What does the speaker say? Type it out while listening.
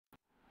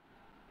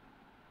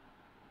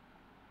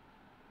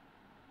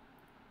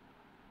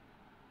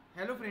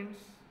Hello friends,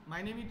 my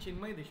name is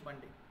Chinmay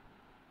Deshpande.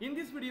 In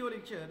this video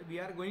lecture, we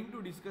are going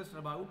to discuss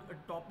about a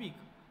topic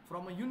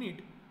from a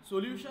unit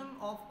solution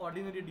of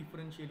ordinary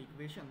differential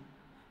equation.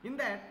 In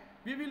that,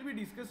 we will be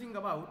discussing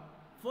about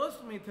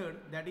first method,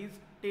 that is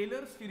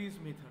Taylor series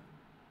method.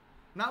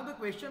 Now the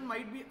question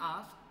might be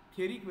asked,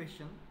 theory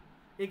question,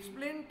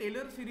 explain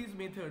Taylor series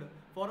method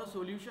for a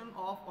solution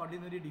of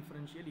ordinary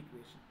differential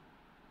equation.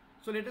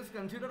 So let us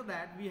consider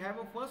that we have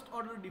a first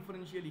order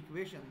differential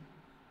equation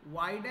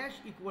y dash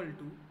equal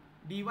to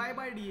dy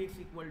by dx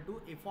equal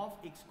to f of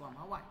x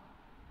comma y.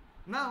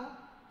 Now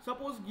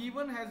suppose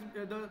given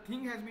the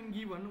thing has been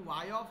given,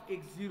 y of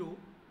x0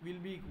 will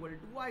be equal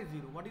to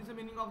y0. What is the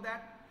meaning of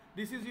that?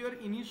 This is your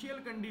initial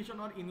condition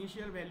or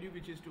initial value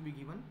which is to be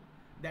given.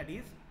 That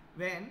is,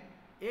 when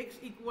x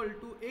equal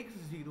to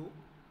x0,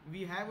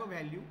 we have a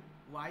value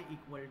y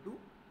equal to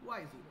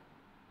y0.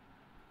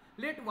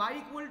 Let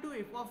y equal to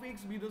f of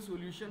x be the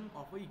solution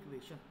of an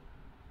equation.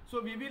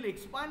 So we will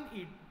expand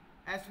it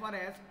as far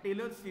as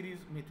Taylor series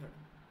method.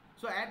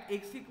 So at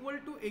x equal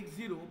to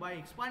x0, by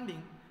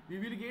expanding, we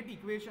will get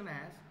equation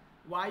as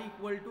y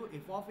equal to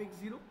f of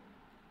x0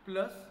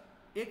 plus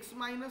x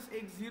minus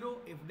x0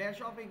 f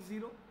dash of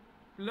x0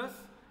 plus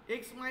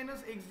x minus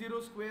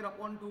x0 square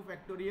upon 2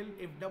 factorial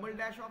f double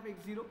dash of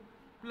x0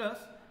 plus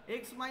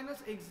x minus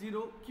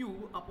x0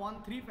 cube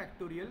upon 3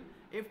 factorial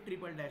f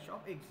triple dash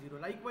of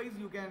x0. Likewise,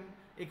 you can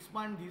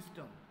expand this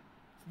term,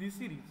 this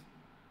series.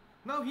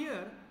 Now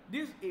here,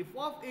 this f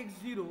of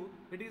x0,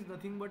 it is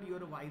nothing but your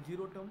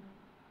y0 term.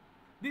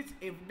 This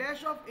f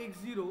dash of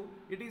x0,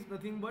 it is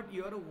nothing but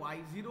your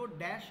y0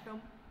 dash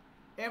term.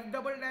 F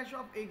double dash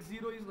of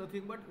x0 is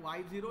nothing but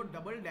y0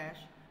 double dash,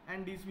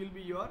 and this will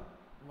be your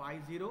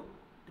y0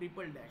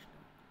 triple dash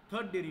term,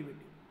 third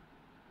derivative.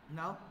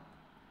 Now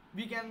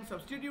we can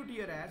substitute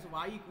here as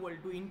y equal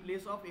to, in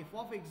place of f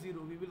of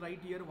x0, we will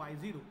write here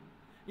y0.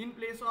 In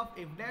place of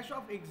f dash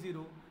of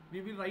x0,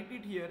 we will write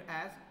it here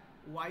as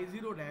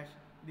y0 dash.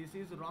 This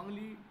is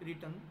wrongly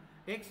written,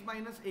 x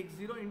minus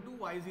x0 into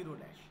y0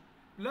 dash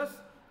plus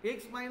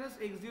x minus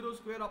x0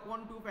 square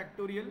upon 2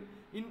 factorial.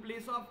 In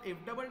place of f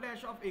double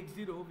dash of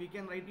x0, we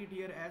can write it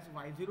here as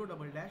y0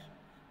 double dash,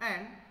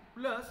 and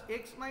plus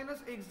x minus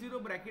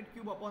x0 bracket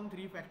cube upon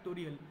 3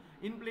 factorial.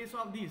 In place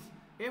of this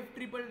f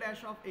triple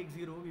dash of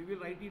x0, we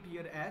will write it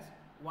here as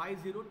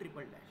y0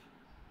 triple dash.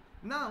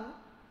 Now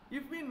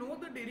if we know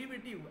the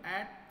derivative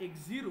at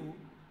x0,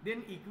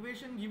 then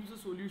equation gives a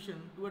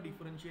solution to a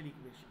differential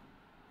equation.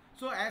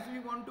 So as we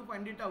want to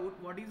find it out,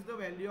 what is the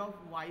value of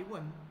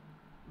y1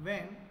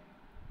 when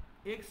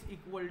x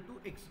equal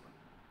to x1,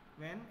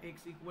 when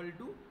x equal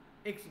to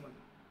x1.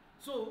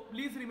 So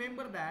please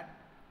remember that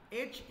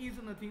h is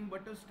nothing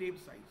but a step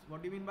size.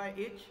 What do you mean by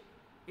h?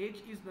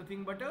 H is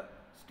nothing but a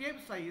step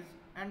size,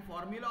 and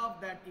formula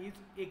of that is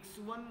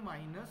x1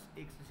 minus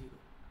x0.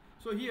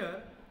 So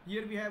here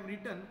we have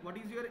written, what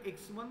is your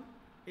x1?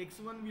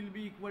 X1 will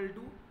be equal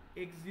to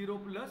x0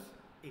 plus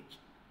h.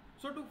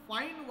 So to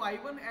find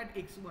y1 at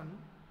x1,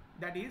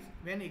 that is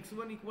when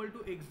x1 equal to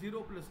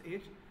x0 plus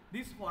h,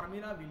 this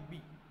formula will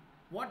be,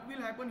 what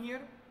will happen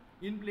here?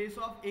 In place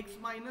of x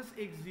minus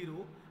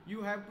x0,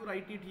 you have to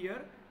write it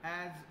here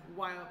as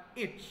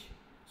h.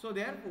 So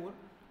therefore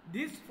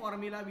this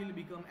formula will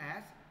become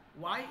as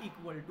y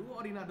equal to,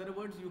 or in other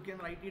words you can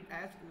write it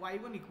as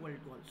y1 equal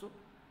to also,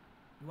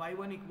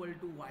 y1 equal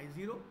to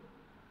y0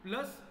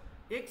 plus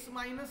x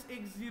minus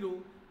x0.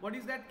 What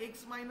is that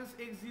x minus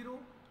x0?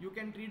 You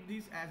can treat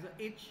this as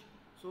a h.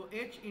 So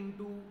h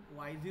into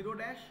y0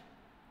 dash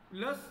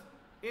plus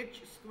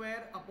h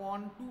square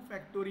upon 2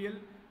 factorial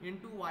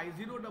into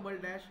y0 double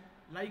dash.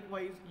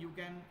 Likewise, you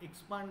can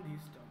expand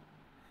this term.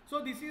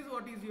 So this is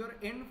what is your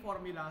end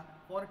formula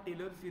for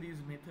Taylor series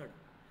method.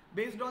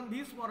 Based on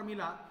this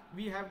formula,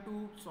 we have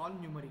to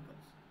solve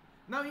numericals.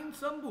 Now in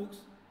some books,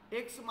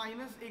 x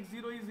minus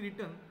x0 is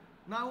written.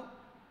 Now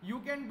you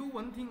can do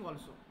one thing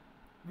also.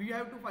 We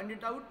have to find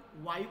it out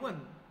y1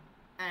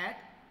 at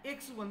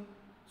x1.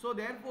 So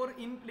therefore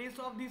in place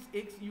of this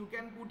x, you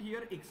can put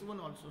here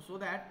x1 also, so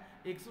that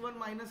x1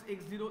 minus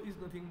x0 is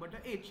nothing but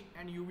a h,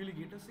 and you will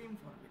get the same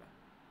formula.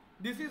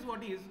 This is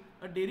what is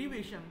a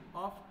derivation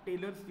of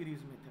Taylor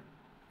series method.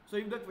 So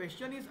if the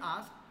question is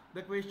asked,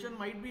 the question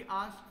might be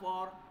asked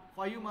for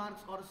 5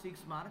 marks or 6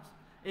 marks.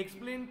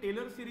 Explain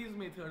Taylor series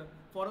method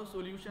for a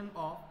solution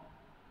of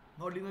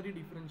ordinary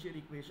differential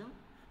equation.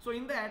 So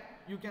in that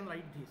you can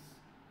write this.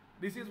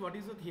 This is what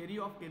is the theory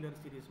of Taylor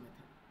series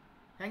method.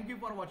 Thank you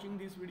for watching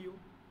this video.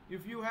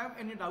 If you have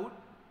any doubt,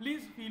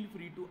 please feel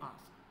free to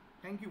ask.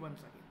 Thank you once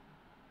again.